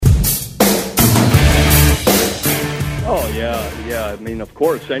I mean, of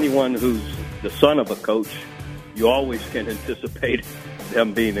course, anyone who's the son of a coach, you always can anticipate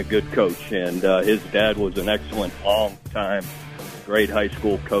them being a good coach. And his dad was an excellent, long-time, great high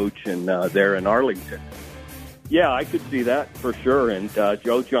school coach and there in Arlington. Yeah, I could see that for sure. And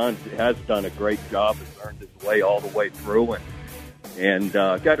Joe John has done a great job, has earned his way all the way through, and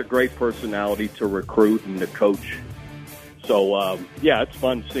got a great personality to recruit and to coach. So, yeah, it's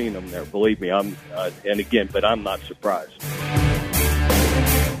fun seeing him there. Believe me, and again, but I'm not surprised.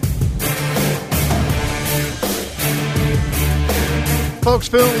 Folks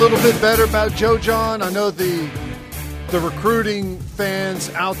feeling a little bit better about Joe John. I know the recruiting fans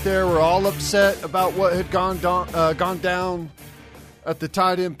out there were all upset about what had gone down at the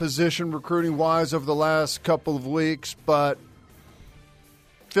tight end position recruiting-wise over the last couple of weeks, but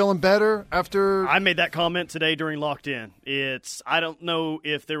feeling better after? I made that comment today during Locked In. I don't know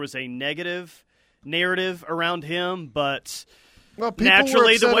if there was a negative narrative around him, but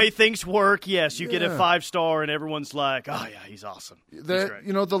naturally the way things work, yes, you get a 5-star and everyone's like, oh, yeah, he's awesome. He's great.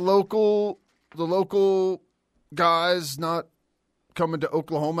 You know, the local guys not coming to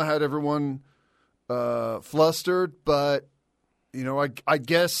Oklahoma had everyone flustered, but, you know, I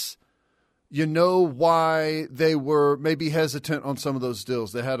guess you know why they were maybe hesitant on some of those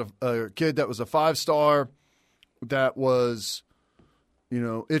deals. They had a kid that was a 5-star that was, you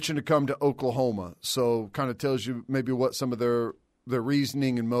know, itching to come to Oklahoma. So kind of tells you maybe what some of their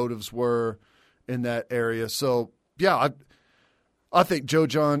reasoning and motives were in that area. So, yeah, I think Joe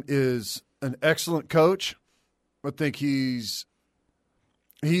John is an excellent coach. I think he's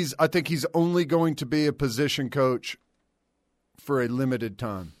only going to be a position coach for a limited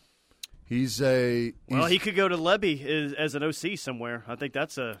time. He could go to Lebby as an OC somewhere. I think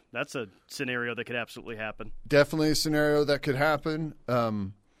that's a scenario that could absolutely happen. Definitely a scenario that could happen. I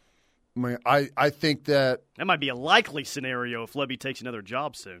think that might be a likely scenario if Lebby takes another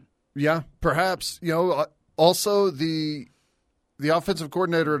job soon. Yeah, perhaps. You know, also the offensive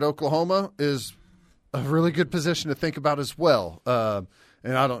coordinator at Oklahoma is a really good position to think about as well.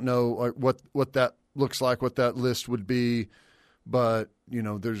 And I don't know what that looks like, what that list would be. But, you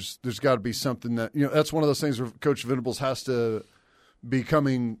know, there's got to be something that, you know, that's one of those things where Coach Venables has to be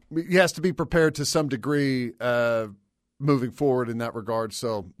prepared to some degree moving forward in that regard.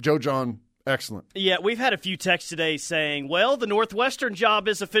 So, Joe John, excellent. Yeah, we've had a few texts today saying, well, the Northwestern job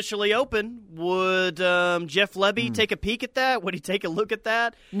is officially open. Would Jeff Lebby take a peek at that? Would he take a look at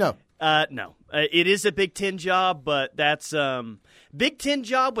that? No. No. It is a Big Ten job, but that's Big Ten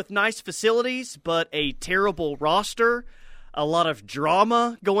job with nice facilities, but a terrible roster. A lot of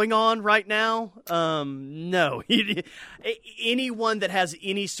drama going on right now. No. Anyone that has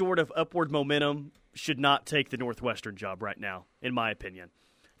any sort of upward momentum should not take the Northwestern job right now, in my opinion.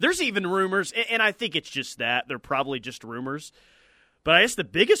 There's even rumors, and I think it's just that. They're probably just rumors. But I guess the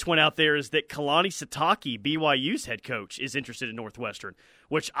biggest one out there is that Kalani Sitake, BYU's head coach, is interested in Northwestern,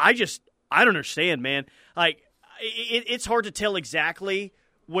 which I don't understand, man. Like, it's hard to tell exactly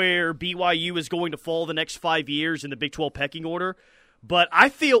where BYU is going to fall the next 5 years in the Big 12 pecking order. But I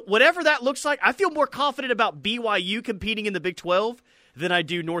feel, whatever that looks like, I feel more confident about BYU competing in the Big 12 than I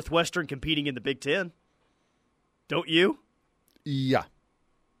do Northwestern competing in the Big 10. Don't you? Yeah.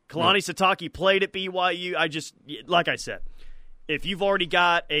 Kalani Sitake played at BYU. Like I said, if you've already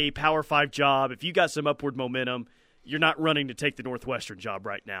got a Power 5 job, if you got some upward momentum, you're not running to take the Northwestern job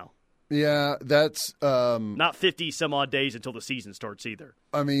right now. Yeah, that's not 50-some-odd days until the season starts either.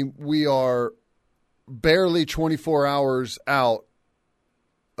 I mean, we are barely 24 hours out,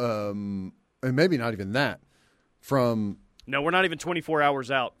 and maybe not even that, from – No, we're not even 24 hours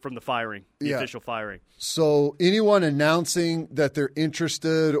out from the firing, the official firing. So anyone announcing that they're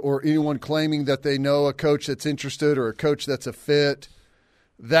interested or anyone claiming that they know a coach that's interested or a coach that's a fit,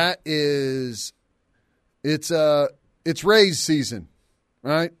 it's raise season.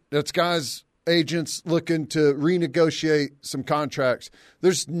 Right? That's guys, agents looking to renegotiate some contracts.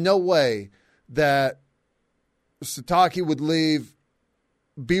 There's no way that Sitake would leave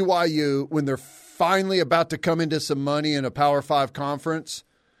BYU when they're finally about to come into some money in a Power 5 conference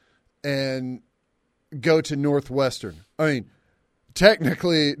and go to Northwestern. I mean,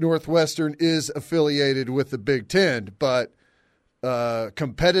 technically Northwestern is affiliated with the Big Ten, but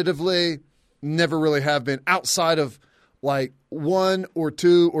competitively never really have been outside of like 1 or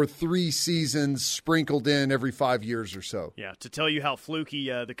 2 or 3 seasons sprinkled in every 5 years or so. Yeah, to tell you how fluky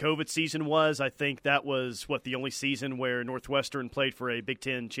the COVID season was, I think that was, the only season where Northwestern played for a Big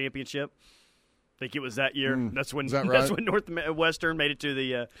Ten championship. think it was that year. That's when right? That's when Northwestern made it to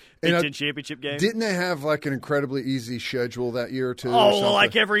the Big Ten championship game. Didn't they have like an incredibly easy schedule that year too? Oh,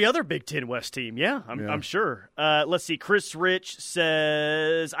 like every other Big Ten West team. Yeah, I'm sure. Let's see. Chris Rich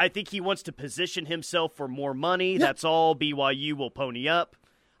says, I think he wants to position himself for more money. Yeah. That's all. BYU will pony up.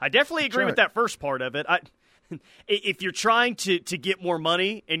 I definitely agree with that first part of it. If you're trying to get more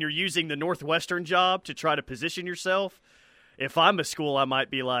money and you're using the Northwestern job to try to position yourself, if I'm a school, I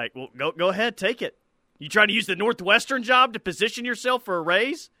might be like, well, go ahead, take it. You trying to use the Northwestern job to position yourself for a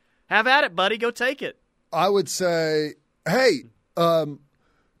raise? Have at it, buddy. Go take it. I would say, hey,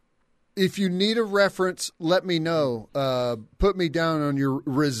 if you need a reference, let me know. Put me down on your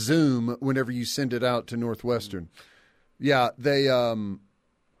resume whenever you send it out to Northwestern. Yeah, they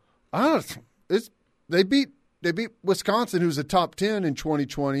they beat Wisconsin, who's a top 10 in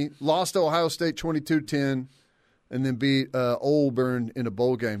 2020, lost to Ohio State 22-10. And then beat Auburn in a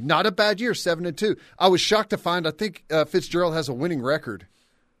bowl game. Not a bad year, 7-2. I was shocked to find. I think Fitzgerald has a winning record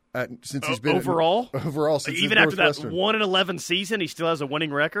since he's been overall. Since even after that 1-11 season, he still has a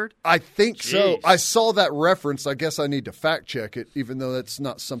winning record. I think so. I saw that reference. I guess I need to fact check it, even though that's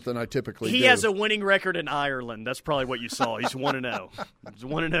not something I typically do. He has a winning record in Ireland. That's probably what you saw. He's 1-0. He's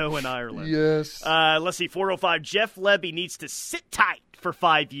 1-0 in Ireland. Yes. Let's see. 405. Jeff Lebby needs to sit tight for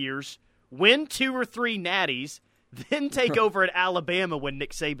 5 years, win 2 or 3 natties. Then take over at Alabama when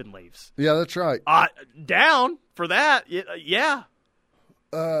Nick Saban leaves. Yeah, that's right. Down for that. Yeah.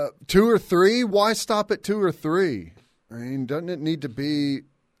 2 or 3? Why stop at 2 or 3? I mean, doesn't it need to be?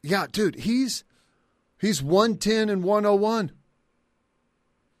 Yeah, dude, he's 110 and 101.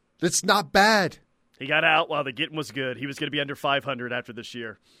 That's not bad. He got out while the getting was good. He was going to be under 500 after this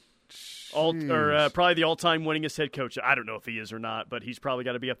year. Probably the all-time winningest head coach. I don't know if he is or not, but he's probably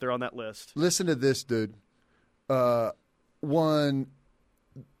got to be up there on that list. Listen to this, dude. He was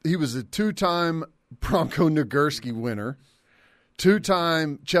a 2-time Bronco Nagurski winner,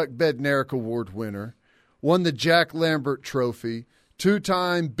 2-time Chuck Bednarik Award winner, won the Jack Lambert Trophy,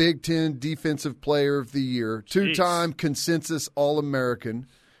 2-time Big Ten Defensive Player of the Year, 2-time Consensus All-American.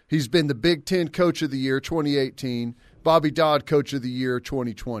 He's been the Big Ten Coach of the Year 2018, Bobby Dodd Coach of the Year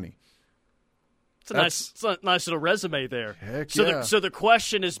 2020. It's a nice little resume there. Heck so yeah. So the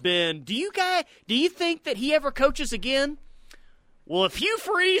question has been, do you think that he ever coaches again? Well, if Hugh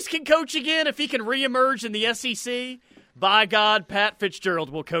Freeze can coach again, if he can reemerge in the SEC, by God, Pat Fitzgerald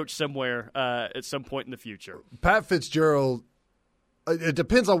will coach somewhere at some point in the future. Pat Fitzgerald, it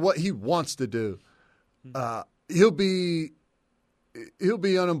depends on what he wants to do. He'll be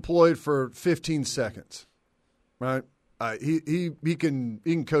unemployed for 15 seconds, right? He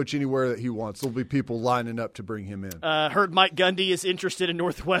can coach anywhere that he wants. There'll be people lining up to bring him in. Heard Mike Gundy is interested in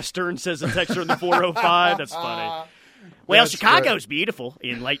Northwestern, says a texter in the 405. That's funny. Well, that's Chicago's beautiful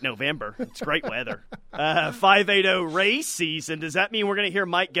in late November. It's great weather. 580 race season. Does that mean we're going to hear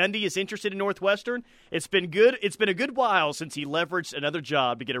Mike Gundy is interested in Northwestern? It's been good. It's been a good while since he leveraged another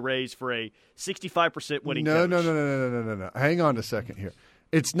job to get a raise for a 65% winning coach. No. Hang on a second here.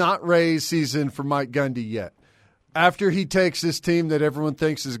 It's not raise season for Mike Gundy yet. After he takes this team that everyone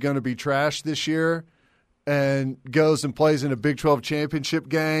thinks is going to be trash this year and goes and plays in a Big 12 championship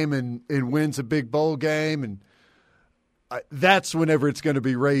game and wins a big bowl game, and that's whenever it's going to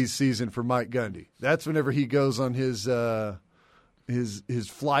be raise season for Mike Gundy. That's whenever he goes on his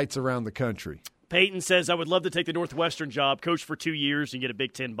flights around the country. Peyton says, I would love to take the Northwestern job, coach for 2 years, and get a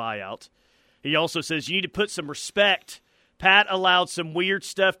Big Ten buyout. He also says, you need to put some respect. Pat allowed some weird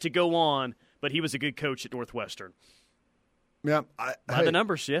stuff to go on, but he was a good coach at Northwestern. Yeah, By the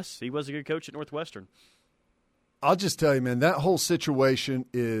numbers, yes, he was a good coach at Northwestern. I'll just tell you, man, that whole situation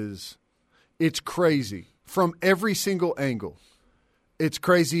it's crazy from every single angle. It's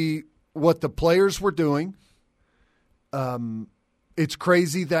crazy what the players were doing. It's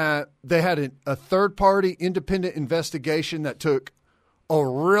crazy that they had a third-party independent investigation that took a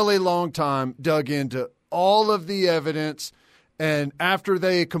really long time, dug into all of the evidence. And after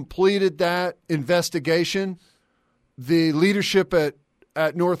they completed that investigation, the leadership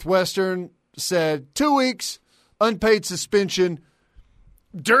at Northwestern said 2 weeks, unpaid suspension.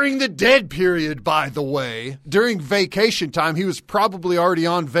 During the dead period, by the way, during vacation time, he was probably already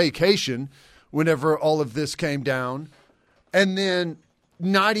on vacation whenever all of this came down. And then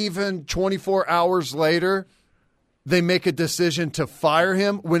not even 24 hours later, they make a decision to fire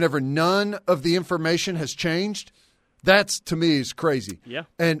him whenever none of the information has changed. That's, to me, is crazy. Yeah.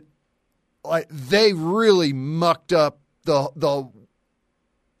 And they really mucked up the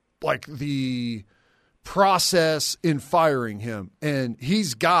process in firing him. And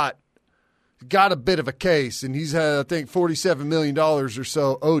he's got got a bit of a case, and he's had, I think, $47 million or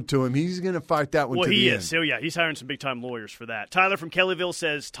so owed to him. He's going to fight that one to the end. Well, he is. So, yeah, he's hiring some big-time lawyers for that. Tyler from Kellyville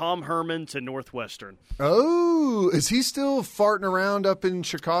says Tom Herman to Northwestern. Oh, is he still farting around up in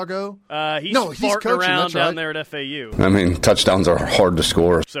Chicago? He's farting coaching, around down right. there at FAU. I mean, touchdowns are hard to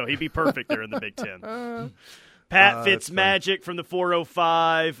score. So he'd be perfect there in the Big Ten. Pat Fitzmagic from the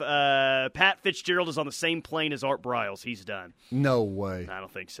 405. Pat Fitzgerald is on the same plane as Art Briles. He's done. No way. I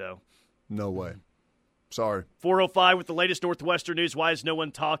don't think so. No way. Sorry. 405 with the latest Northwestern news. Why is no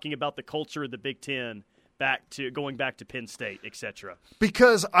one talking about the culture of the Big Ten going back to Penn State, etc.?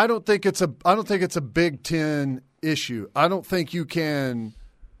 Because I don't think it's a Big Ten issue. I don't think you can.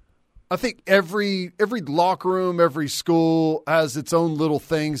 I think every locker room, every school has its own little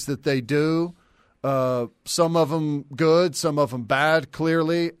things that they do. Some of them good, some of them bad.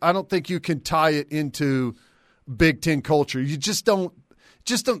 Clearly, I don't think you can tie it into Big Ten culture. You just don't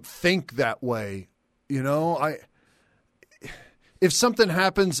think that way. You know, if something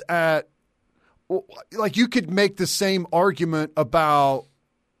happens like you could make the same argument about,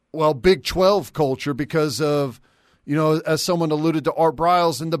 well, Big 12 culture because of, you know, as someone alluded to Art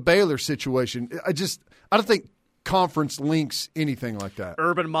Briles and the Baylor situation. I don't think conference links anything like that.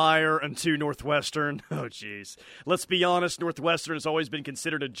 Urban Meyer and to Northwestern. Oh, geez. Let's be honest. Northwestern has always been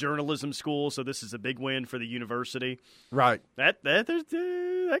considered a journalism school, so this is a big win for the university. Right. That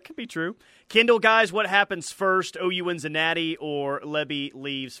could be true. Kendall, guys, what happens first? OU wins a natty or Lebby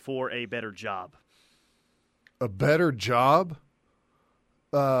leaves for a better job? A better job?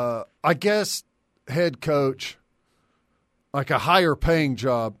 I guess head coach, like a higher paying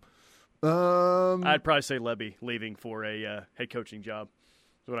job. I'd probably say Lebby leaving for a head coaching job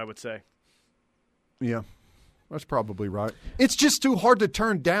is what I would say. Yeah, that's probably right. It's just too hard to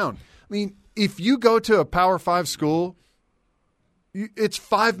turn down. I mean, if you go to a Power 5 school, it's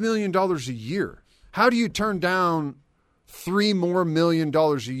 $5 million a year. How do you turn down $3 more million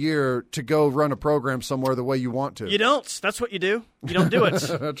a year to go run a program somewhere the way you want to? You don't. That's what you do. You don't do it.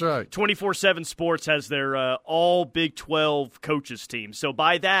 That's right. 24/7 Sports has their all Big 12 coaches team. So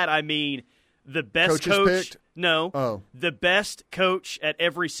by that I mean the best Coaches coach. picked? No, Oh. the best coach at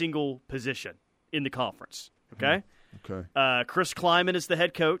every single position in the conference. Okay. Okay. Chris Kleiman is the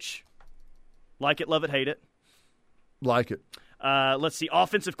head coach. Like it, love it, hate it. Like it. Let's see.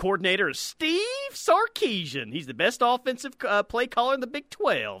 Offensive coordinator is Steve Sarkisian. He's the best offensive play caller in the Big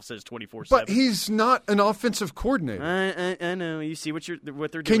 12, says 24/7. But he's not an offensive coordinator. I know. You see what they're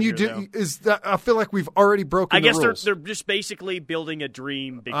doing. Can you here, do? though. Is that? I feel like we've already broken. I guess the rules. they're just basically building a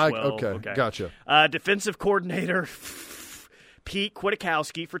dream Big 12. Okay, gotcha. Defensive coordinator Pete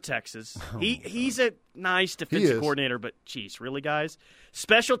Kwiatkowski for Texas. He's a nice defensive coordinator, but geez, really, guys?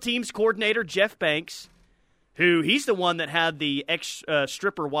 Special teams coordinator Jeff Banks. He's the one that had the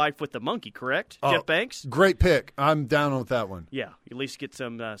stripper wife with the monkey, correct? Jeff Banks? Great pick. I'm down with that one. Yeah, at least get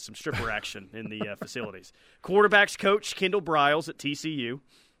some stripper action in the facilities. Quarterbacks coach Kendall Briles at TCU.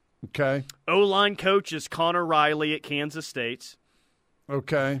 Okay. O-line coach is Connor Riley at Kansas State.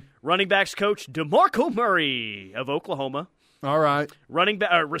 Okay. Running backs coach DeMarco Murray of Oklahoma. All right.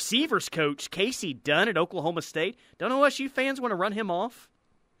 Receivers coach Casey Dunn at Oklahoma State. Don't OSU fans want to run him off?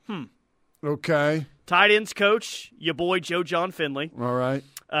 Okay. Tight ends coach, your boy Joe John Finley. All right.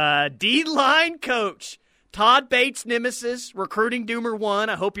 D-line coach, Todd Bates nemesis, recruiting doomer 1.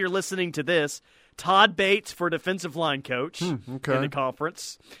 I hope you're listening to this. Todd Bates for defensive line coach in the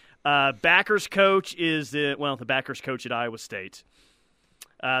conference. Backers coach is the backers coach at Iowa State.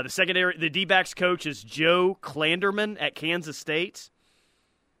 The D-backs coach is Joe Klanderman at Kansas State.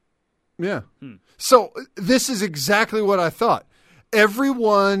 Yeah. So this is exactly what I thought.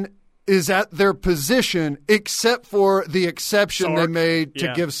 Everyone is at their position except for the exception they made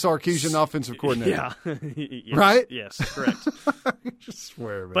to give Sarkisian offensive coordinator. Yeah. Yes, right? Yes, correct. I just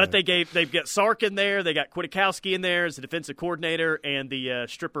swear, man. But they've got Sark in there, they got Kwiatkowski in there as the defensive coordinator, and the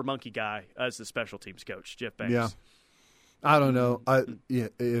stripper monkey guy as the special teams coach, Jeff Banks. Yeah. I don't know.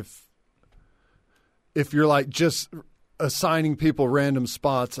 If you're like just assigning people random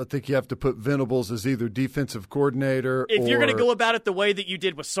spots, I think you have to put Venables as either defensive coordinator. If you're going to go about it the way that you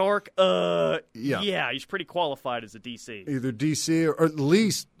did with Sark, yeah, he's pretty qualified as a DC. Either DC or at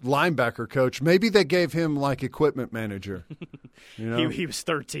least linebacker coach. Maybe they gave him like equipment manager. You know? He was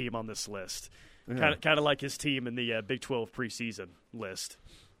third team on this list. Yeah. Kind of like his team in the Big 12 preseason list.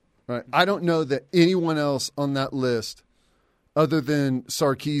 Right. I don't know that anyone else on that list other than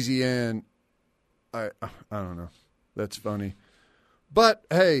Sarkisian, I don't know. That's funny. But,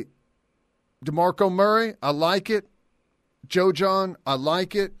 hey, DeMarco Murray, I like it. Joe John, I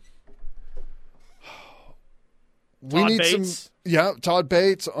like it. We need Bates. Todd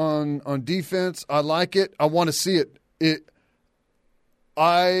Bates on defense. I like it. I want to see it.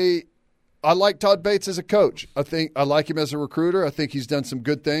 I like Todd Bates as a coach. I like him as a recruiter. I think he's done some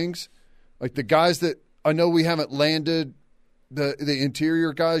good things. Like the guys that I know we haven't landed the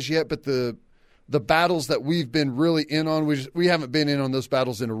interior guys yet, but the battles that we've been really in on, we haven't been in on those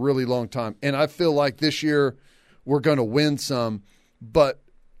battles in a really long time. And I feel like this year we're going to win some. But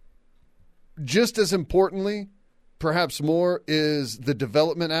just as importantly, perhaps more, is the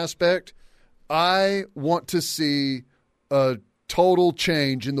development aspect. I want to see a total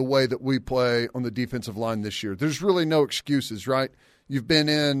change in the way that we play on the defensive line this year. There's really no excuses, right? You've been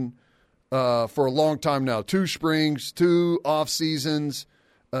in for a long time now, 2 springs, 2 off seasons.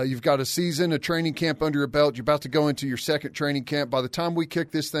 You've got a season, a training camp under your belt. You're about to go into your second training camp. By the time we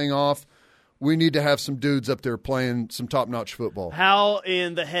kick this thing off, we need to have some dudes up there playing some top-notch football. How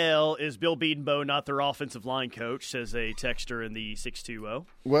in the hell is Bill Bedenbaugh not their offensive line coach, says a texter in the 620?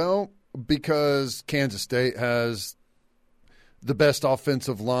 Well, because Kansas State has the best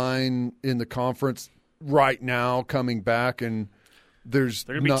offensive line in the conference right now coming back, and they're going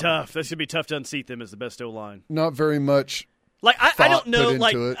to be tough. That's going to be tough to unseat them as the best O-line. Not very much. Like I don't know.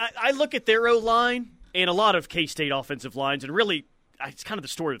 Like it. I look at their O-line and a lot of K-State offensive lines, and really, it's kind of the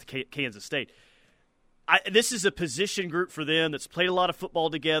story of Kansas State. This is a position group for them that's played a lot of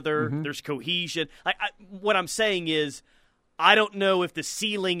football together. Mm-hmm. There's cohesion. What I'm saying is, I don't know if the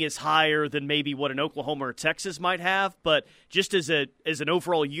ceiling is higher than maybe what an Oklahoma or Texas might have, but just as an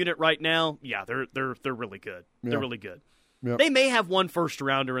overall unit right now, yeah, they're really good. Yeah. They're really good. Yep. They may have one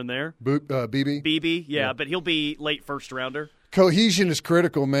first-rounder in there. BB? BB, yeah, but he'll be late first-rounder. Cohesion is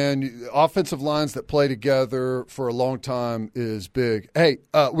critical, man. Offensive lines that play together for a long time is big. Hey,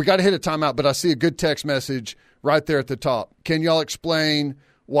 we got to hit a timeout, but I see a good text message right there at the top. Can y'all explain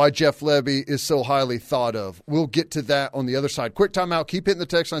why Jeff Lebby is so highly thought of? We'll get to that on the other side. Quick timeout. Keep hitting the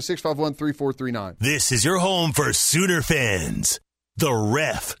text line 651-3439. This is your home for Sooner fans. The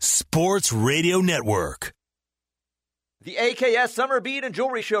Ref Sports Radio Network. The AKS Summer Bead and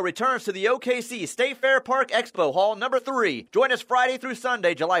Jewelry Show returns to the OKC State Fair Park Expo Hall number 3. Join us Friday through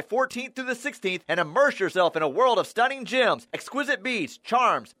Sunday, July 14th through the 16th, and immerse yourself in a world of stunning gems, exquisite beads,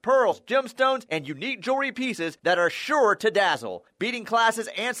 charms, pearls, gemstones, and unique jewelry pieces that are sure to dazzle. Beading classes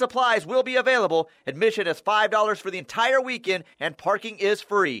and supplies will be available. Admission is $5 for the entire weekend, and parking is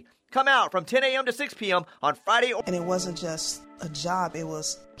free. Come out from 10 a.m. to 6 p.m. on Friday. And it wasn't just a job, it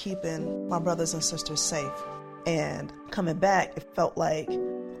was keeping my brothers and sisters safe. And coming back, it felt like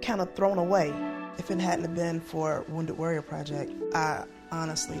kind of thrown away. If it hadn't been for Wounded Warrior Project, I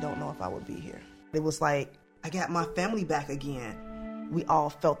honestly don't know if I would be here. It was like, I got my family back again. We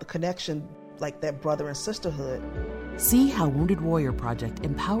all felt the connection, like that brother and sisterhood. See how Wounded Warrior Project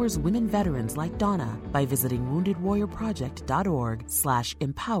empowers women veterans like Donna by visiting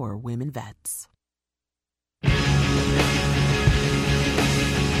woundedwarriorproject.org/empowerwomenvets.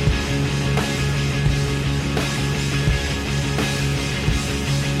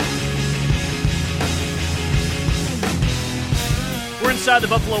 We're inside the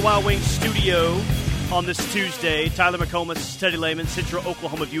Buffalo Wild Wings studio on this Tuesday. Tyler McComas, Teddy Lehman, Central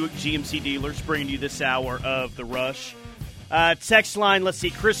Oklahoma Buick GMC dealers, bringing you this hour of The Rush. Text line, let's see.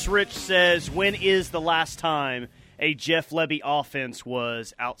 Chris Rich says, when is the last time a Jeff Lebby offense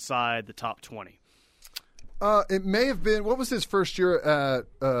was outside the top 20? It may have been, what was his first year at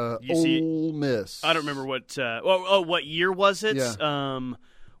Ole Miss? I don't remember what, what year was it? Yeah.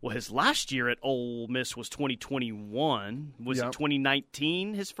 Well, his last year at Ole Miss was 2021. Was it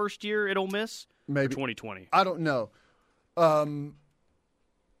 2019, his first year at Ole Miss? Maybe. Or 2020? I don't know.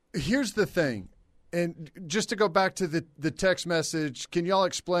 Here's the thing, and just to go back to the text message, can y'all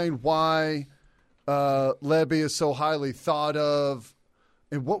explain why Lebby is so highly thought of,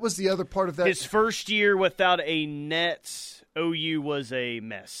 and what was the other part of that? His first year without a net, OU was a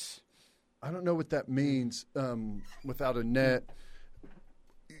mess. I don't know what that means, without a net.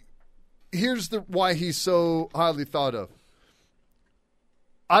 Here's why he's so highly thought of.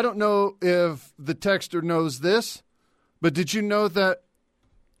 I don't know if the texter knows this, but did you know that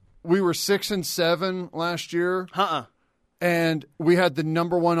we were 6-7 last year? And we had the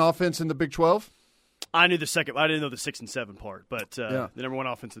number 1 offense in the Big 12? I knew the second. I didn't know the 6 and 7 part, but the number 1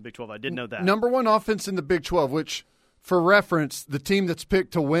 offense in the Big 12, I did know that. Number 1 offense in the Big 12, which, for reference, the team that's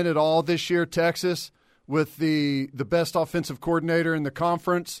picked to win it all this year, Texas, with the best offensive coordinator in the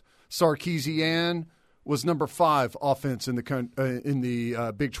conference, Sarkisian, was number 5 offense in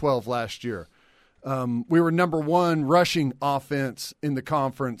the Big 12 last year. We were number 1 rushing offense in the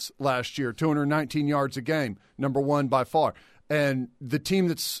conference last year, 219 yards a game, number 1 by far. And the team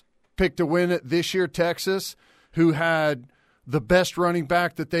that's picked to win it this year, Texas, who had the best running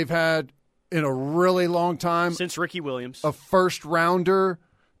back that they've had in a really long time. Since Ricky Williams. A first-rounder.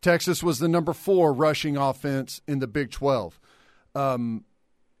 Texas was the number 4 rushing offense in the Big 12.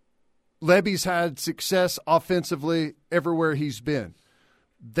 Lebby's had success offensively everywhere he's been.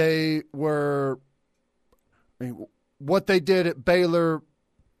 What they did at Baylor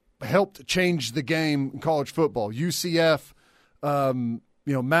helped change the game in college football. UCF,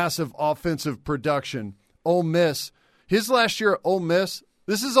 massive offensive production. Ole Miss, his last year at Ole Miss,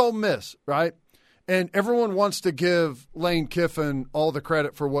 this is Ole Miss, right? And everyone wants to give Lane Kiffin all the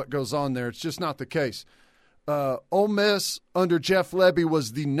credit for what goes on there. It's just not the case. Ole Miss under Jeff Lebby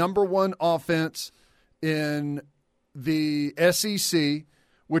was the number 1 offense in the SEC,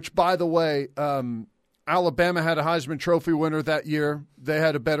 which, by the way, Alabama had a Heisman Trophy winner that year. They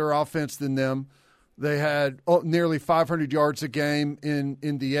had a better offense than them. They had nearly 500 yards a game in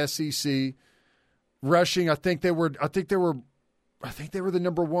the SEC. Rushing, I think they were the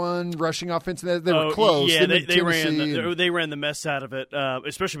number 1 rushing offense. They were close. Yeah, they ran the mess out of it,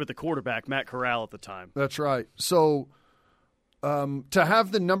 especially with the quarterback, Matt Corral, at the time. That's right. So to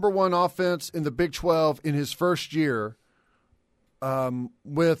have the number 1 offense in the Big 12 in his first year,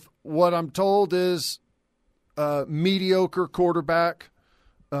 with what I'm told is mediocre quarterback,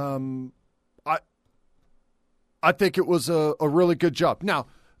 I think it was a really good job. Now,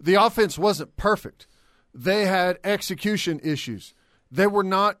 the offense wasn't perfect. They had execution issues. They were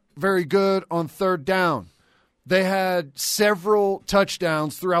not very good on third down. They had several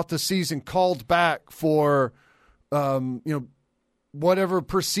touchdowns throughout the season called back for, whatever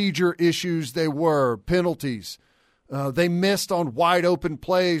procedure issues they were, penalties. They missed on wide open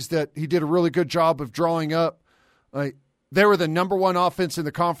plays that he did a really good job of drawing up. They were the number 1 offense in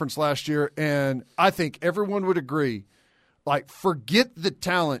the conference last year, and I think everyone would agree, forget the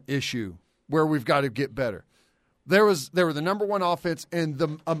talent issue where we've got to get better. They were the number 1 offense, and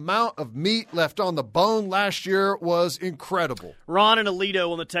the amount of meat left on the bone last year was incredible. Ron in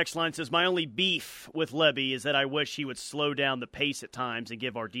Alito on the text line says, my only beef with Lebby is that I wish he would slow down the pace at times and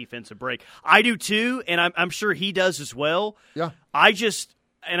give our defense a break. I do too, and I'm sure he does as well. Yeah. I just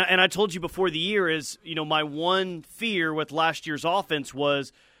 – and I told you before the year is, my one fear with last year's offense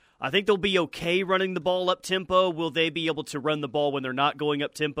was I think they'll be okay running the ball up-tempo. Will they be able to run the ball when they're not going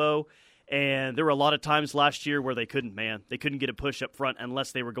up-tempo? And there were a lot of times last year where they couldn't, man. They couldn't get a push up front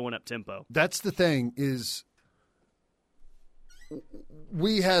unless they were going up tempo. That's the thing is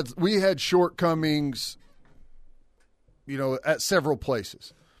we had shortcomings, at several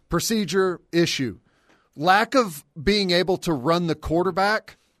places. Procedure issue. Lack of being able to run the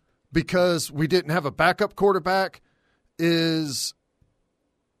quarterback because we didn't have a backup quarterback is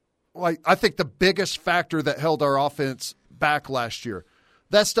I think the biggest factor that held our offense back last year.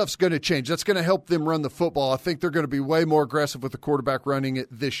 That stuff's going to change. That's going to help them run the football. I think they're going to be way more aggressive with the quarterback running it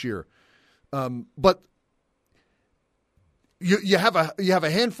this year. But you have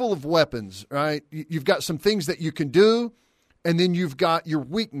a handful of weapons, right? You've got some things that you can do, and then you've got your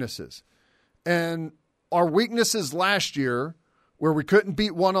weaknesses. And our weaknesses last year, where we couldn't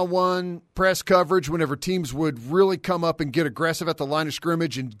beat one-on-one press coverage whenever teams would really come up and get aggressive at the line of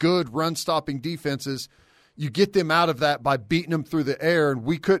scrimmage and good run-stopping defenses, you get them out of that by beating them through the air, and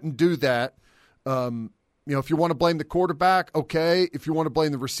we couldn't do that. If you want to blame the quarterback, okay. If you want to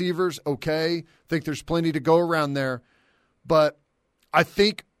blame the receivers, okay. I think there's plenty to go around there. But I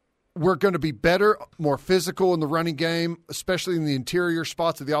think we're going to be better, more physical in the running game, especially in the interior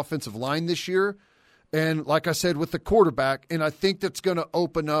spots of the offensive line this year. And like I said, with the quarterback, and I think that's going to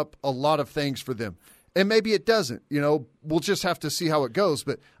open up a lot of things for them. And maybe it doesn't. We'll just have to see how it goes.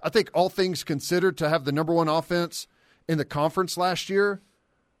 But I think all things considered, to have the number 1 offense in the conference last year,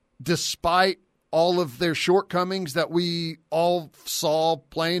 despite all of their shortcomings that we all saw,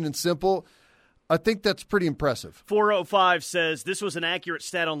 plain and simple, I think that's pretty impressive. 405 says this was an accurate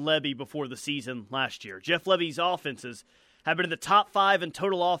stat on Lebby before the season last year. Jeff Lebby's offenses have been in the top 5 in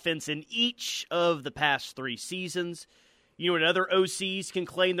total offense in each of the past 3 seasons. Other OCs can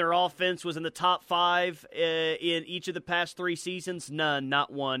claim their offense was in the top 5 in each of the past 3 seasons. None,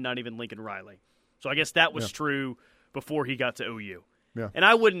 not one, not even Lincoln Riley. So I guess that was true before he got to OU. Yeah. And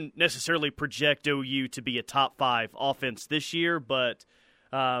I wouldn't necessarily project OU to be a top 5 offense this year, but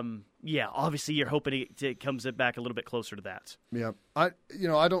obviously you're hoping it comes back a little bit closer to that. Yeah, I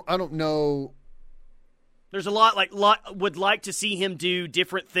don't know. There's a lot would like to see him do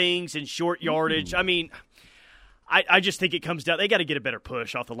different things in short yardage. I mean, I just think it comes down. They got to get a better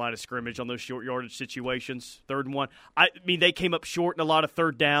push off the line of scrimmage on those short yardage situations. 3rd and 1. I mean, they came up short in a lot of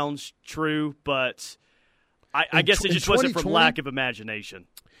third downs. True, but I guess it just wasn't from lack of imagination.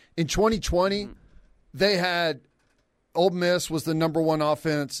 In 2020, they had Ole Miss was the number one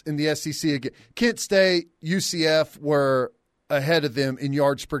offense in the SEC again. Kent State, UCF were ahead of them in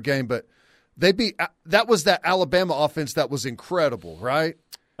yards per game, but that was that Alabama offense that was incredible, right?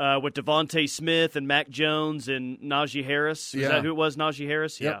 With Devontae Smith and Mac Jones and Najee Harris. Is that who it was, Najee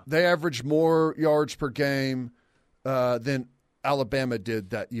Harris? Yep. Yeah. They averaged more yards per game than Alabama did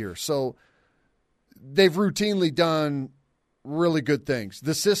that year. So they've routinely done really good things.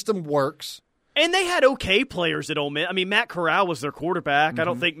 The system works. And they had okay players at Ole Miss. I mean, Matt Corral was their quarterback. I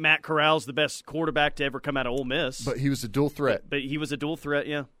don't think Matt Corral's the best quarterback to ever come out of Ole Miss. But he was a dual threat. But he was a dual threat,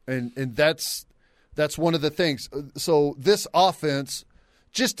 yeah. And that's one of the things. So this offense,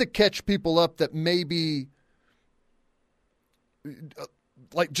 just to catch people up that maybe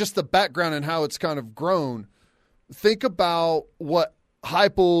like just the background and how it's kind of grown, think about what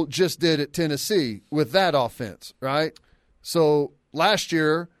Heupel just did at Tennessee with that offense, right? So last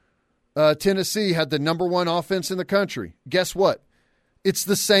year, Tennessee had the number one offense in the country. Guess what? It's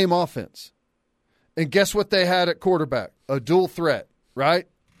the same offense. And guess what they had at quarterback? A dual threat, right?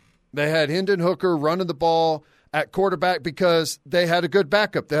 They had Hendon Hooker running the ball at quarterback because they had a good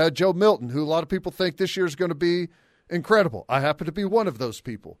backup. They had Joe Milton, who a lot of people think this year is going to be incredible. I happen to be one of those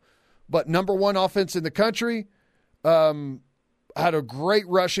people. But number one offense in the country, had a great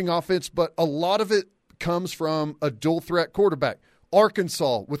rushing offense, but a lot of it comes from a dual threat quarterback.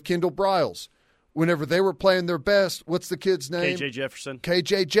 Arkansas with Kendall Briles. Whenever they were playing their best, what's the kid's name? KJ Jefferson.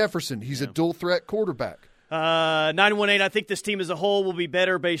 KJ Jefferson. He's a dual threat quarterback. 918, I think this team as a whole will be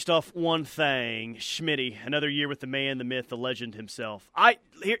better based off one thing. Schmitty, another year with the man, the myth, the legend himself.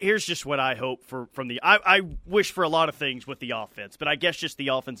 Here's just what I hope from the – I wish for a lot of things with the offense, but I guess just the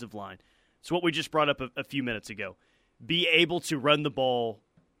offensive line. It's what we just brought up a few minutes ago. Be able to run the ball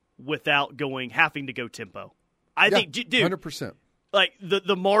without having to go tempo. I think, dude, 100%. Like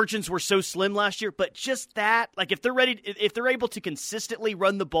the margins were so slim last year, but just that, like if they're able to consistently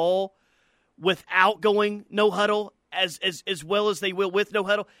run the ball without going no huddle as well as they will with no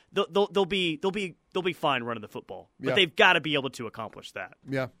huddle, they'll be fine running the football. But they've got to be able to accomplish that.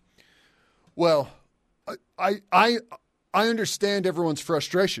 Yeah. Well, I understand everyone's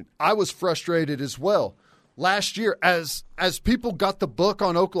frustration. I was frustrated as well. Last year, as people got the book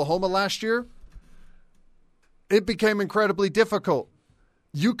on Oklahoma last year, it became incredibly difficult.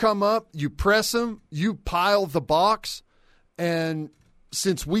 You come up, you press them, you pile the box, and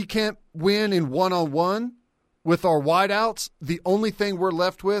since we can't win in one-on-one with our wideouts, the only thing we're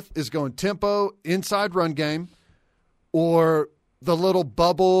left with is going tempo, inside run game, or the little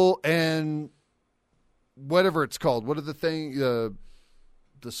bubble and whatever it's called. What are the thing? The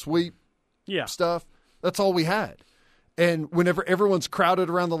sweep stuff? That's all we had. And whenever everyone's crowded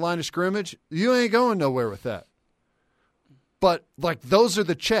around the line of scrimmage, you ain't going nowhere with that. But, like, those are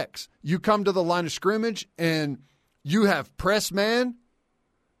the checks. You come to the line of scrimmage, and you have press man,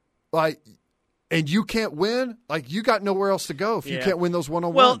 like, and you can't win. Like, you got nowhere else to go if you can't win those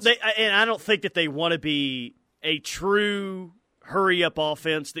one-on-ones. Well, and I don't think that they want to be a true hurry-up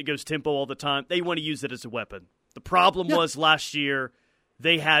offense that goes tempo all the time. They want to use it as a weapon. The problem was last year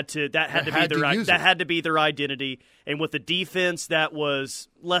that had to be their identity. And with a defense that was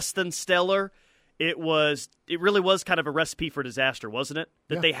less than stellar, it really was kind of a recipe for disaster, wasn't it?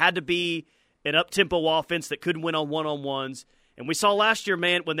 That they had to be an up-tempo offense that couldn't win on one-on-ones. And we saw last year,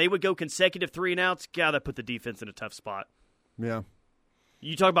 man, when they would go consecutive 3-and-outs, God, that put the defense in a tough spot. Yeah.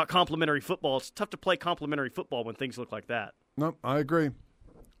 You talk about complementary football. It's tough to play complementary football when things look like that. No, I agree.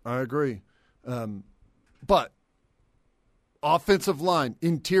 But offensive line,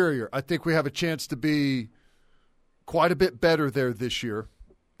 interior, I think we have a chance to be quite a bit better there this year.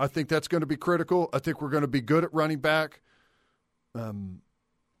 I think that's going to be critical. I think we're going to be good at running back.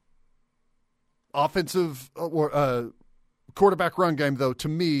 Offensive or quarterback run game, though, to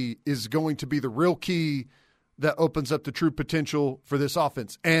me, is going to be the real key that opens up the true potential for this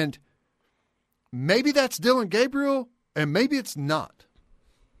offense. And maybe that's Dylan Gabriel, and maybe it's not.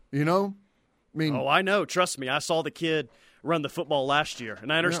 You know? I know. Trust me. I saw the kid run the football last year.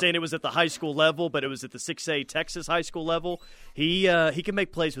 And I understand it was at the high school level, but it was at the 6A Texas high school level. He can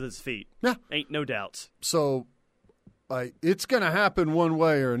make plays with his feet. Yeah. Ain't no doubts. So it's going to happen one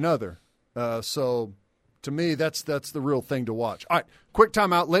way or another. So to me, that's the real thing to watch. All right, quick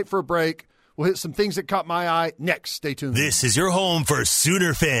timeout, late for a break. We'll hit some things that caught my eye next. Stay tuned. This is your home for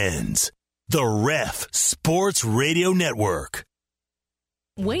Sooner fans. The Ref Sports Radio Network.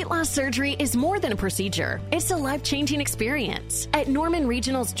 Weight loss surgery is more than a procedure. It's a life-changing experience. At Norman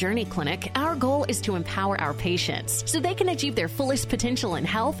Regional's Journey Clinic, our goal is to empower our patients so they can achieve their fullest potential in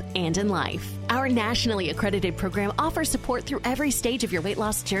health and in life. Our nationally accredited program offers support through every stage of your weight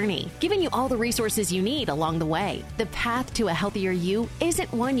loss journey, giving you all the resources you need along the way. The path to a healthier you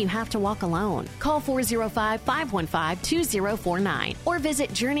isn't one you have to walk alone. Call 405-515-2049 or visit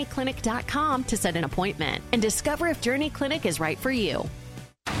journeyclinic.com to set an appointment and discover if Journey Clinic is right for you.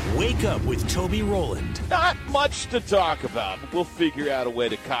 Wake up with Toby Rowland. Not much to talk about. We'll figure out a way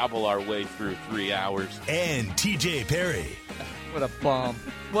to cobble our way through 3 hours. And TJ Perry. What a bomb.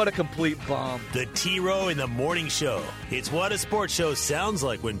 What a complete bomb. The T-Row in the Morning Show. It's what a sports show sounds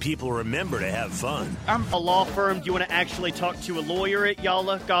like when people remember to have fun. I'm a law firm. Do you want to actually talk to a lawyer at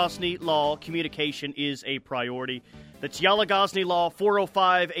Yala Gosney Law? Communication is a priority. That's Yala Gosney Law,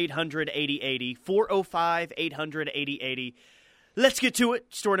 405-800-8080, 405-800-8080. Let's get to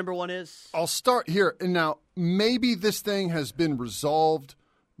it. Story number 1 is? I'll start here. And now, maybe this thing has been resolved,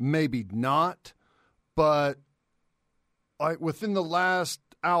 maybe not. But within the last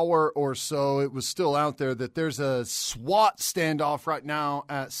hour or so, it was still out there that there's a SWAT standoff right now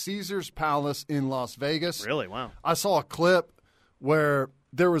at Caesars Palace in Las Vegas. Really? Wow. I saw a clip where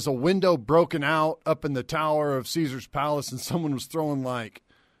there was a window broken out up in the tower of Caesars Palace, and someone was throwing like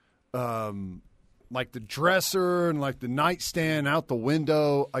the dresser and like the nightstand out the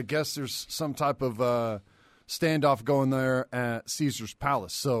window. I guess there's some type of standoff going there at Caesars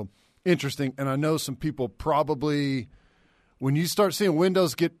Palace. So interesting. And I know some people probably, when you start seeing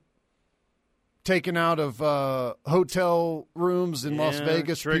windows get taken out of hotel rooms in Las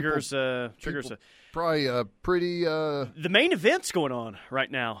Vegas, triggers probably pretty. The main event's going on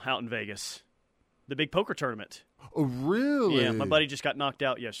right now out in Vegas. The big poker tournament. Oh, really? Yeah, my buddy just got knocked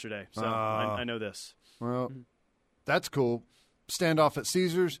out yesterday, so I know this. Well, that's cool. Standoff at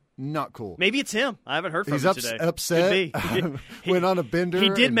Caesars, not cool. Maybe it's him. I haven't heard from him today. He's upset. Could be. Went on a bender. He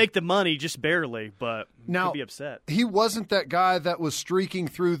did make the money, just barely, but now, could be upset. He wasn't that guy that was streaking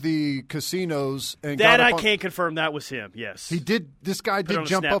through the casinos. And that I can't confirm that was him, yes. He did. This guy did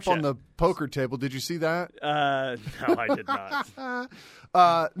jump up on the poker table. Did you see that? No, I did not.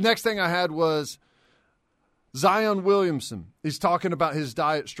 Next thing I had was Zion Williamson. He's talking about his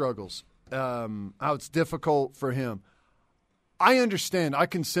diet struggles, how it's difficult for him. I understand. I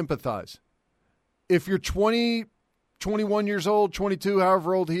can sympathize. If you're 20, 21 years old, 22,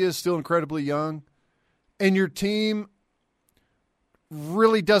 however old he is, still incredibly young, and your team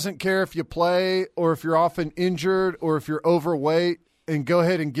really doesn't care if you play or if you're often injured or if you're overweight and go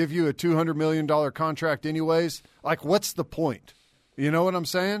ahead and give you a $200 million contract anyways, like what's the point? You know what I'm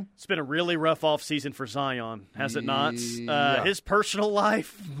saying? It's been a really rough offseason for Zion, has it not? Yeah. His personal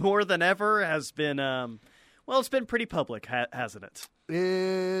life, more than ever, has been, it's been pretty public, hasn't it?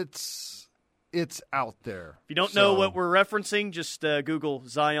 It's out there. If you don't know what we're referencing, just Google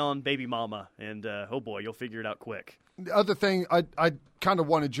Zion baby mama, and oh boy, you'll figure it out quick. The other thing, I kind of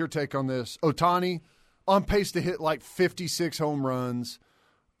wanted your take on this. Ohtani, on pace to hit like 56 home runs.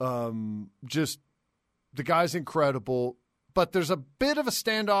 Just the guy's incredible. But there's a bit of a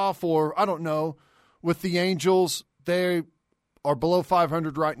standoff, or I don't know, with the Angels. They are below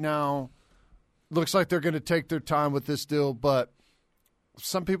 500 right now. Looks like they're going to take their time with this deal, but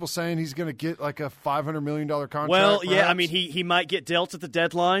some people saying he's going to get like a $500 million contract. Well, perhaps. yeah, I mean, he might get dealt at the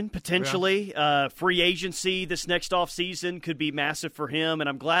deadline, potentially. Yeah. Free agency this next offseason could be massive for him, and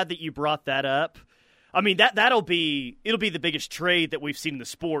I'm glad that you brought that up. I mean, it'll be the biggest trade that we've seen in the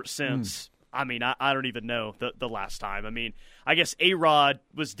sport since I mean, I don't even know the last time. I mean, I guess A-Rod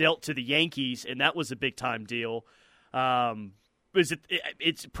was dealt to the Yankees, and that was a big-time deal.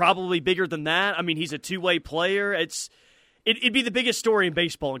 It's probably bigger than that. I mean, he's a two-way player. It'd be the biggest story in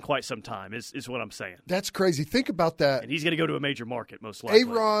baseball in quite some time, is what I'm saying. That's crazy. Think about that. And he's going to go to a major market, most likely.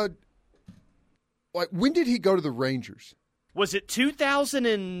 A-Rod, like, when did he go to the Rangers? Was it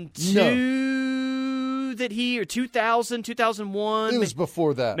 2002? No. That he, or 2000, 2001? It was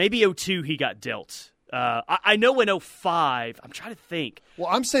before that. Maybe 2002 he got dealt. I know in 2005. I'm trying to think. Well,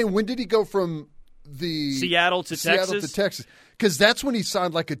 I'm saying, when did he go from the Seattle to Texas? Because that's when he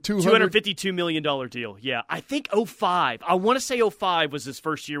signed like a $252 million deal. Yeah, I think 2005. I want to say 2005 was his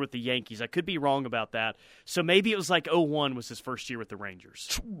first year with the Yankees. I could be wrong about that. So maybe it was like 2001 was his first year with the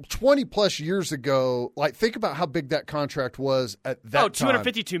Rangers. 20-plus years ago, like, think about how big that contract was at that time.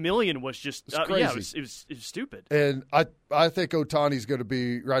 $252 million was just crazy. Yeah, it was stupid. And I think Ohtani's going to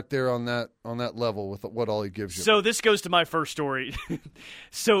be right there on that level with what all he gives you. So this goes to my first story.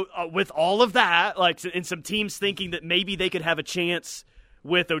 So with all of that, like, and some teams thinking that maybe they could have a chance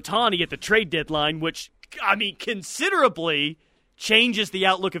with Ohtani at the trade deadline, which, I mean, considerably changes the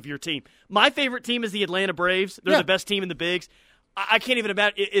outlook of your team. My favorite team is the Atlanta Braves. They're the best team in the bigs. I can't even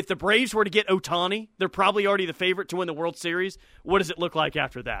imagine if the Braves were to get Ohtani, they're probably already the favorite to win the World Series. What does it look like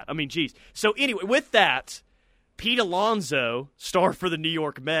after that? I mean, geez. So anyway, with that, Pete Alonso, star for the New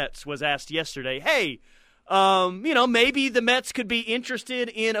York Mets, was asked yesterday, hey, maybe the Mets could be interested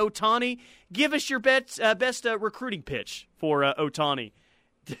in Ohtani. Give us your best recruiting pitch for Ohtani.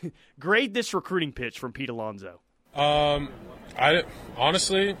 Grade this recruiting pitch from Pete Alonso.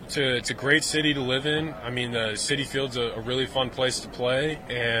 Honestly, it's a great city to live in. I mean, the Citi Field's a really fun place to play,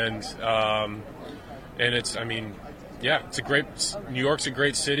 and it's, I mean, yeah, New York's a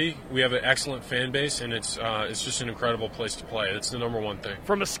great city. We have an excellent fan base, and it's just an incredible place to play. It's the number one thing.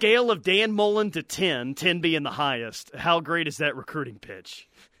 From a scale of Dan Mullen to 10 being the highest, how great is that recruiting pitch?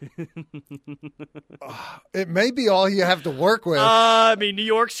 It may be all you have to work with. I mean, New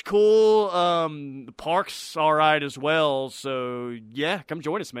York's cool. The park's all right as well. So, yeah, come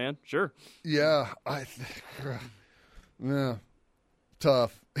join us, man. Sure. Yeah.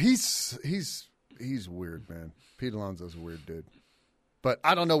 Tough. He's weird, man. Pete Alonso's a weird dude. But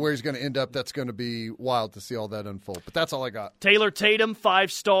I don't know where he's going to end up. That's going to be wild to see all that unfold. But that's all I got. Taylor Tatum,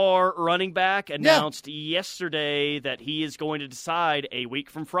 5-star running back, announced yesterday that he is going to decide a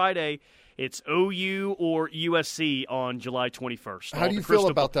week from Friday. It's OU or USC on July 21st. How do you feel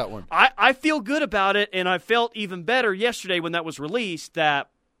about that one? I feel good about it, and I felt even better yesterday when that was released that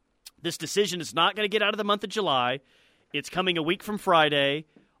this decision is not going to get out of the month of July. It's coming a week from Friday.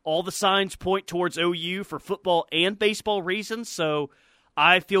 All the signs point towards OU for football and baseball reasons, so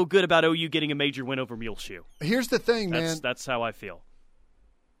I feel good about OU getting a major win over Muleshoe. Here's the thing, man. That's how I feel.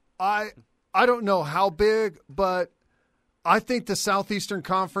 I don't know how big, but I think the Southeastern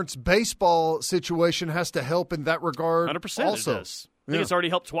Conference baseball situation has to help in that regard 100% also. It does. I think it's already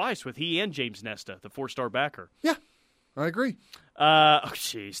helped twice with he and James Nesta, the 4-star backer. Yeah, I agree.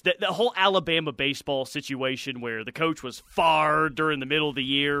 The whole Alabama baseball situation where the coach was fired during the middle of the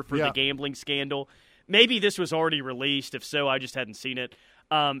year for the gambling scandal. Maybe this was already released. If so, I just hadn't seen it.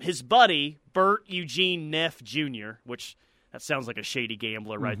 His buddy, Bert Eugene Neff Jr., which that sounds like a shady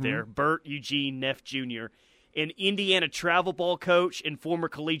gambler right there. Bert Eugene Neff Jr., an Indiana travel ball coach and former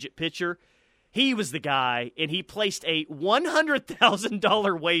collegiate pitcher. He was the guy, and he placed a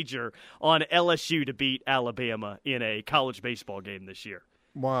 $100,000 wager on LSU to beat Alabama in a college baseball game this year.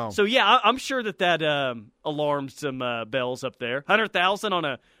 Wow. So, yeah, I'm sure that alarmed some bells up there. $100,000 on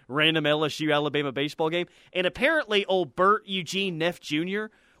a random LSU-Alabama baseball game. And apparently old Bert Eugene Neff Jr.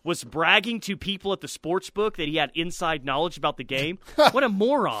 was bragging to people at the sports book that he had inside knowledge about the game. What a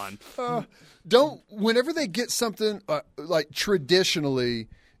moron. Whenever they get something like traditionally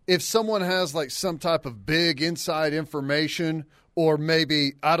 – if someone has like some type of big inside information, or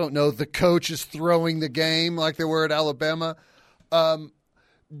maybe, I don't know, the coach is throwing the game like they were at Alabama,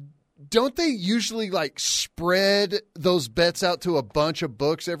 don't they usually like spread those bets out to a bunch of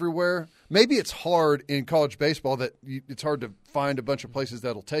books everywhere? Maybe it's hard in college baseball that it's hard to find a bunch of places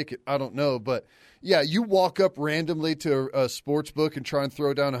that'll take it. I don't know. But, yeah, you walk up randomly to a sports book and try and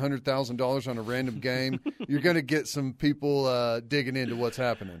throw down $100,000 on a random game, you're going to get some people digging into what's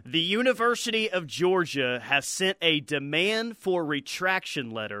happening. The University of Georgia has sent a demand for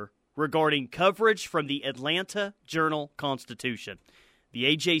retraction letter regarding coverage from the Atlanta Journal-Constitution.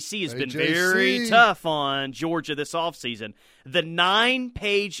 The AJC has been very tough on Georgia this offseason. The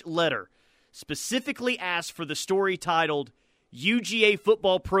 9-page letter specifically asked for the story titled, UGA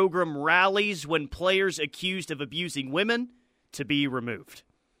football program rallies when players accused of abusing women to be removed.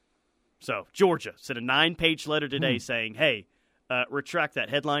 So, Georgia sent a 9-page letter today saying, hey, retract that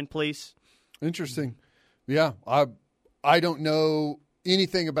headline, please. Interesting. Yeah, I don't know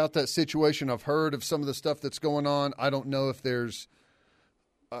anything about that situation. I've heard of some of the stuff that's going on. I don't know if there's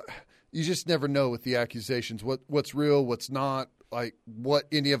you just never know with the accusations, what's real, what's not, like what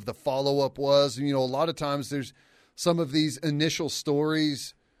any of the follow-up was. And, a lot of times there's some of these initial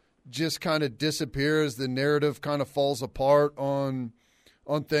stories just kind of disappear as the narrative kind of falls apart on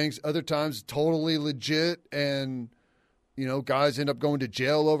things. Other times totally legit and, guys end up going to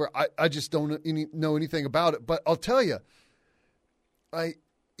jail over. I just don't know anything about it. But I'll tell you,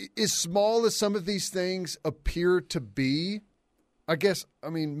 as small as some of these things appear to be,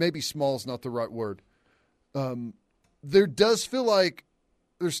 maybe small is not the right word. There does feel like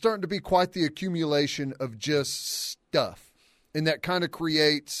there's starting to be quite the accumulation of just stuff. And that kind of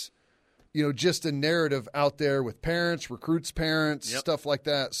creates, just a narrative out there with parents, recruits parents, stuff like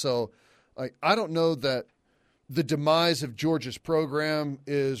that. So I don't know that the demise of Georgia's program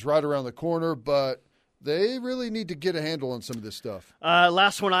is right around the corner, but they really need to get a handle on some of this stuff.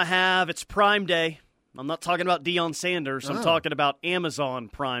 Last one I have, it's Prime Day. I'm not talking about Deion Sanders. I'm talking about Amazon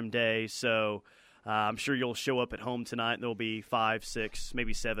Prime Day. So I'm sure you'll show up at home tonight, and there'll be 5, 6,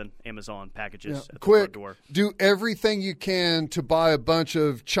 maybe 7 Amazon packages at the front door. Do everything you can to buy a bunch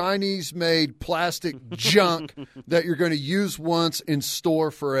of Chinese-made plastic junk that you're going to use once and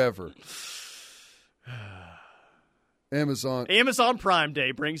store forever. Amazon Prime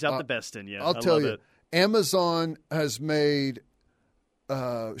Day brings out the best in you. I'll tell you, it. Amazon has made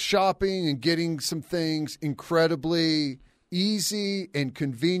shopping and getting some things incredibly easy and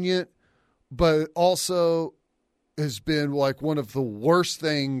convenient, but it also has been like one of the worst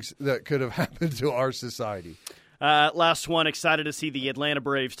things that could have happened to our society. Last one, excited to see the Atlanta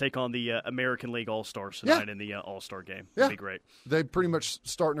Braves take on the American League All-Stars tonight in the All-Star game. That'd be great. They pretty much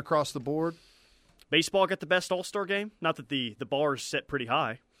starting across the board. Baseball got the best All-Star game? Not that the bar is set pretty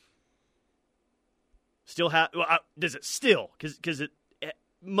high. Does it still? Because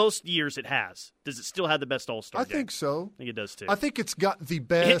most years it has. Does it still have the best All-Star game? I think so. I think it does too. I think it's got the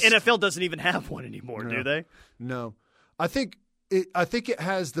best. NFL doesn't even have one anymore, do they? No. I think it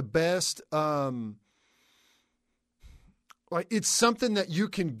has the best. It's something that you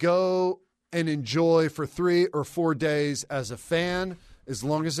can go and enjoy for 3 or 4 days as a fan, as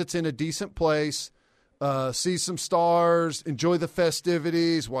long as it's in a decent place. See some stars, enjoy the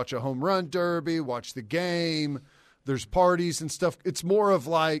festivities, watch a home run derby, watch the game. There's parties and stuff. It's more of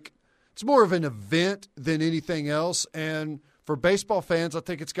an event than anything else. And for baseball fans, I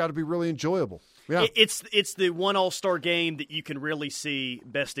think it's got to be really enjoyable. Yeah. It's the one All-Star game that you can really see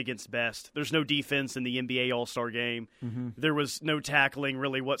best against best. There's no defense in the NBA All-Star game. Mm-hmm. There was no tackling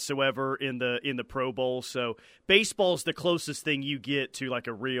really whatsoever in the Pro Bowl. So baseball's the closest thing you get to like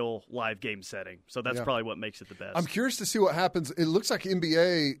a real live game setting. So that's probably what makes it the best. I'm curious to see what happens. It looks like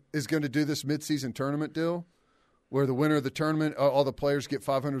NBA is going to do this midseason tournament deal where the winner of the tournament, all the players get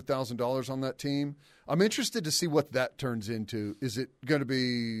 $500,000 on that team. I'm interested to see what that turns into. Is it going to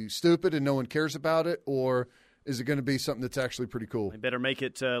be stupid and no one cares about it, or is it going to be something that's actually pretty cool? They better make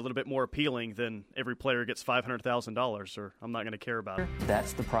it a little bit more appealing than every player gets $500,000, or I'm not going to care about it.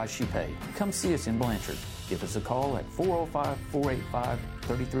 That's the price you pay. Come see us in Blanchard. Give us a call at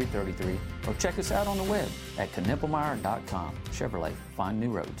 405-485-3333, or check us out on the web at knippelmeyer.com. Chevrolet, find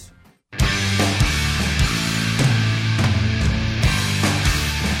new roads.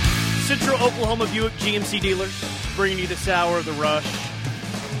 Central Oklahoma Buick GMC dealers bringing you this hour of the rush.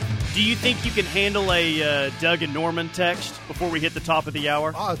 Do you think you can handle a Doug and Norman text before we hit the top of the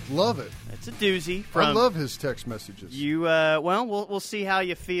hour? I'd love it. It's a doozy. I love his text messages. We'll see how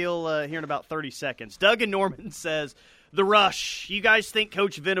you feel here in about 30 seconds. Doug and Norman says, the rush. You guys think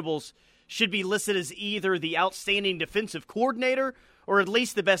Coach Venables should be listed as either the outstanding defensive coordinator or at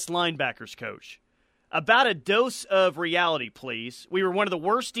least the best linebackers coach? About a dose of reality, please. We were one of the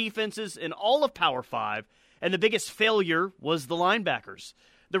worst defenses in all of Power 5, and the biggest failure was the linebackers.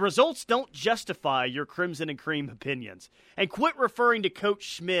 The results don't justify your Crimson and Cream opinions. And quit referring to Coach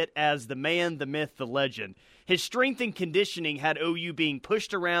Schmidt as the man, the myth, the legend. His strength and conditioning had OU being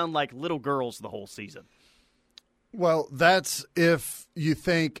pushed around like little girls the whole season. Well, that's if you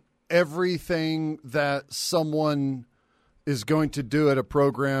think everything that someone is going to do at a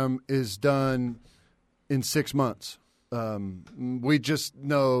program is done in 6 months. We just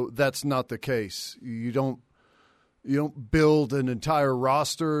know that's not the case. You don't build an entire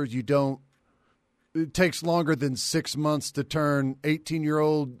roster. It takes longer than 6 months to turn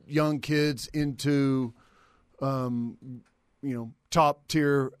 18-year-old young kids into top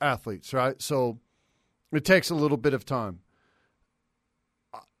tier athletes, right? So it takes a little bit of time.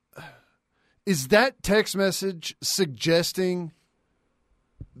 Is that text message suggesting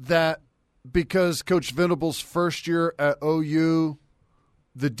that because Coach Venables' first year at OU,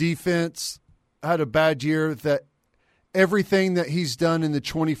 the defense had a bad year, that everything that he's done in the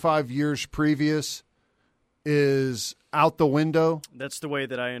 25 years previous is out the window? That's the way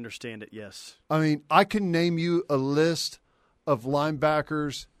that I understand it, yes. I mean, I can name you a list of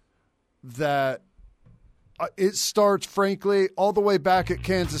linebackers that it starts, frankly, all the way back at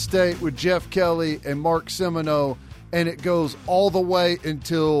Kansas State with Jeff Kelly and Mark Semino, and it goes all the way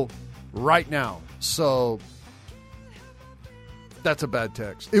until right now. So that's a bad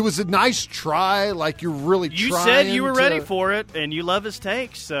text. It was a nice try, like you're really trying. You said you were ready for it, and you love his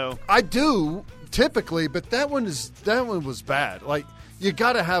takes. So I do typically, but that one was bad. Like, you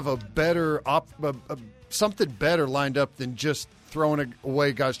got to have a better something better lined up than just throwing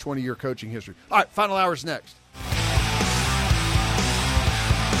away guys' 20-year coaching history. All right, final hour's next.